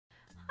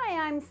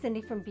I'm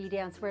Cyndi from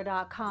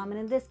bdancewear.com, and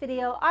in this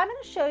video I'm going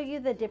to show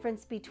you the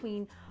difference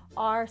between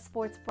our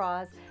sports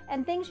bras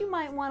and things you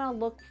might want to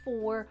look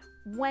for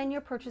when you're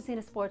purchasing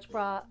a sports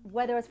bra,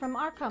 whether it's from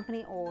our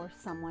company or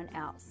someone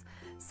else.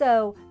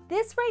 So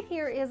this right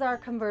here is our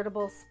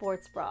convertible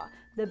sports bra.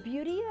 The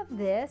beauty of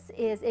this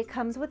is it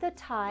comes with a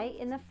tie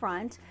in the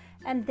front,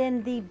 and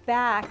then the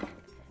back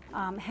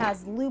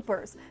has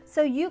loopers.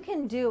 So you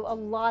can do a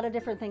lot of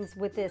different things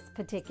with this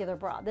particular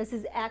bra. This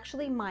is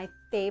actually my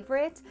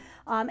favorite.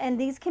 And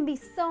these can be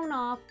sewn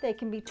off, they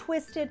can be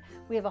twisted.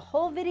 We have a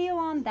whole video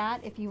on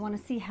that if you want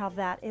to see how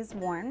that is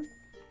worn.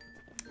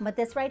 But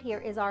this right here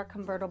is our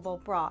convertible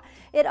bra.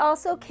 It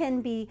also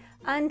can be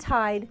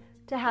untied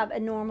to have a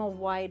normal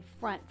wide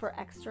front for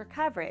extra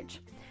coverage.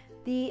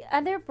 The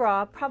other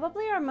bra,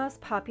 probably our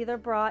most popular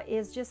bra,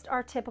 is just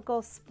our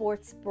typical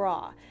sports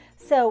bra.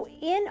 So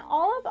in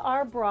all of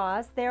our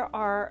bras, there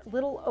are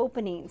little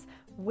openings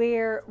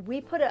where we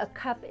put a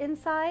cup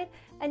inside,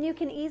 and you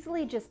can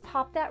easily just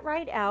pop that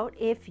right out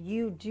if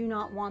you do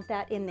not want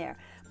that in there.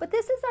 But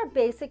this is our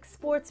basic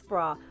sports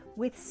bra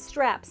with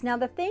straps. Now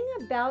the thing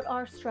about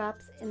our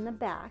straps in the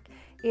back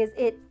is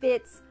it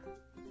fits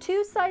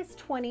two size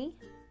 20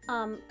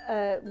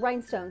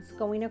 rhinestones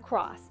going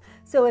across.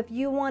 So if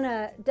you want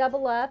to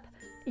double up,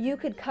 you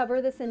could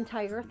cover this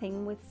entire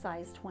thing with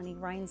size 20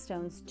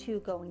 rhinestones,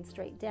 two going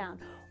straight down,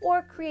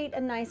 or create a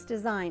nice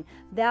design.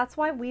 That's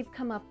why we've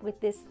come up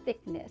with this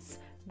thickness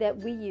that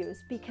we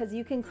use, because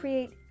you can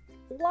create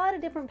a lot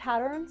of different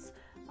patterns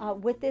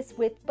with this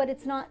width, but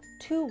it's not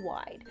too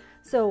wide.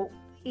 So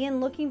in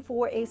looking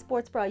for a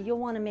sports bra, you'll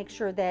want to make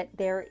sure that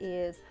there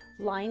is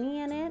lining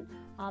in it.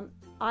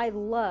 I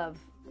love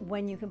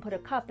when you can put a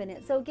cup in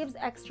it, so it gives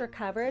extra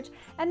coverage.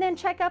 And then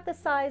check out the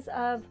size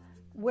of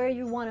where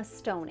you want to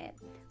stone it.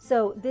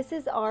 So this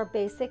is our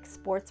basic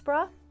sports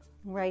bra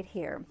right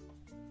here.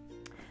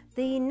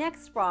 The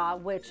next bra,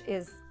 which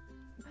is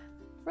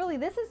really,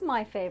 this is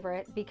my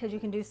favorite because you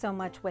can do so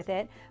much with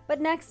it,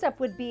 but next up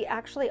would be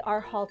actually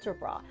our halter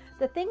bra.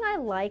 The thing I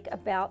like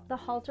about the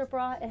halter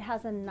bra, it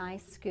has a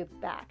nice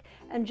scoop back,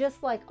 and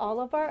just like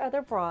all of our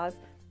other bras,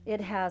 it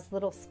has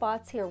little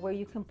spots here where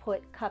you can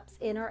put cups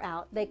in or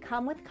out. They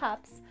come with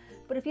cups,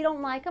 but if you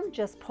don't like them,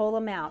 just pull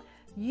them out.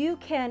 You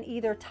can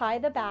either tie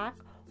the back,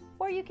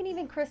 or you can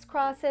even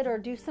crisscross it or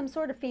do some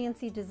sort of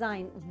fancy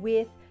design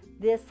with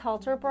this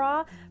halter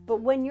bra.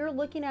 But when you're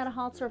looking at a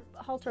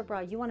halter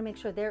bra, you want to make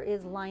sure there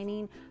is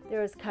lining,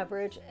 there is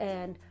coverage,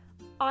 and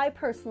I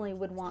personally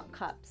would want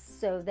cups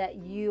so that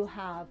you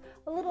have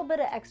a little bit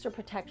of extra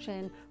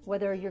protection,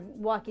 whether you're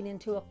walking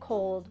into a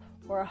cold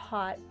or a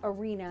hot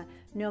arena.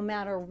 No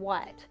matter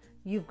what,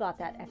 you've got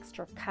that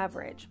extra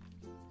coverage.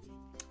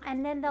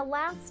 And then the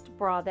last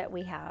bra that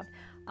we have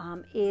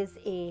is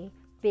a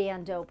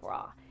bandeau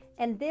bra.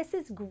 And this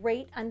is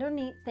great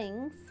underneath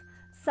things.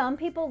 Some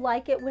people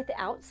like it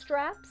without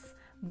straps,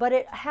 but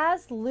it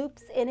has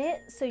loops in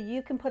it, so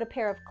you can put a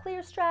pair of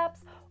clear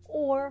straps,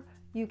 or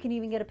you can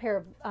even get a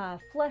pair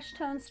of flesh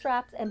tone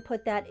straps and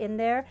put that in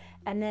there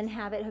and then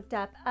have it hooked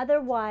up.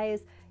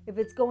 Otherwise, if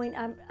it's going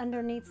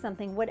underneath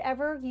something,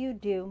 whatever you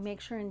do,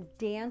 make sure and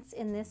dance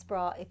in this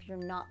bra. If you're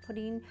not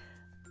putting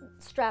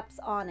straps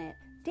on it,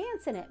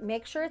 dance in it.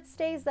 Make sure it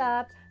stays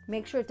up.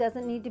 Make sure it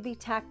doesn't need to be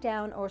tacked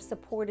down or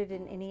supported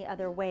in any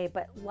other way.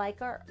 But like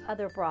our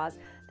other bras,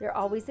 there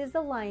always is a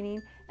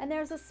lining, and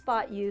there's a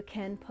spot you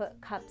can put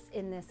cups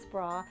in this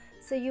bra,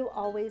 so you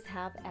always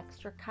have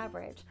extra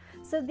coverage.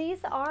 So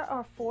these are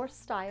our 4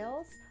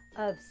 styles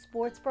of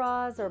sports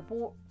bras or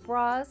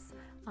bras.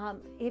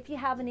 If you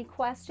have any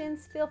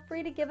questions, feel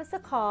free to give us a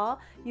call.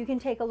 You can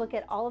take a look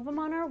at all of them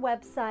on our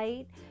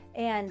website,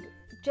 and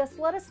just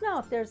let us know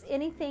if there's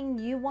anything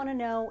you want to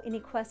know, any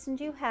questions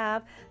you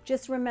have.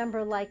 Just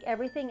remember, like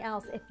everything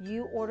else, if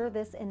you order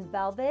this in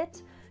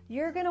velvet,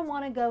 you're going to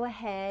want to go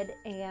ahead,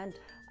 and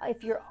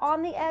if you're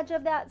on the edge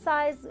of that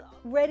size,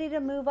 ready to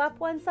move up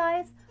one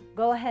size,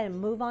 go ahead and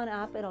move on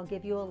up. It'll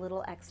give you a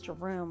little extra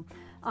room.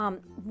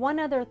 One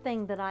other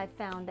thing that I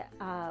found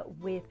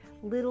with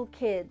little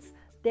kids,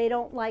 they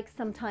don't like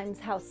sometimes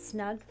how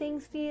snug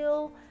things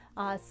feel.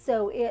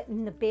 So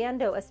in the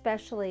bandeau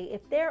especially,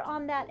 if they're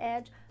on that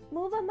edge,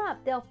 move them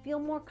up. They'll feel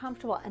more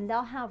comfortable, and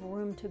they'll have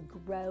room to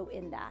grow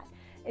in that.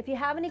 If you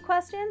have any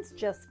questions,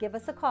 just give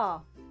us a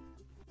call.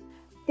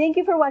 Thank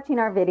you for watching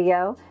our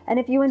video, and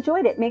if you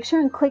enjoyed it, make sure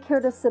and click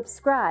here to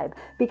subscribe,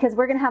 because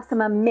we're going to have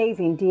some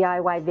amazing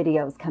DIY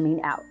videos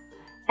coming out.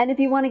 And if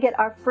you want to get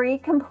our free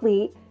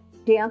complete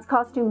dance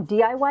costume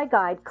DIY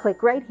guide,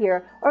 click right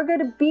here, or go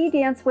to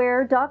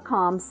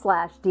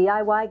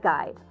bdancewear.com/DIY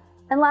guide.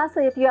 And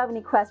lastly, if you have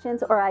any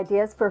questions or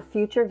ideas for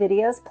future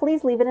videos,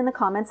 please leave it in the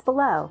comments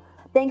below.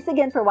 Thanks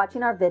again for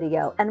watching our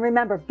video, and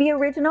remember, be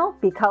original,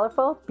 be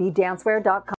colorful, bdancewear.com.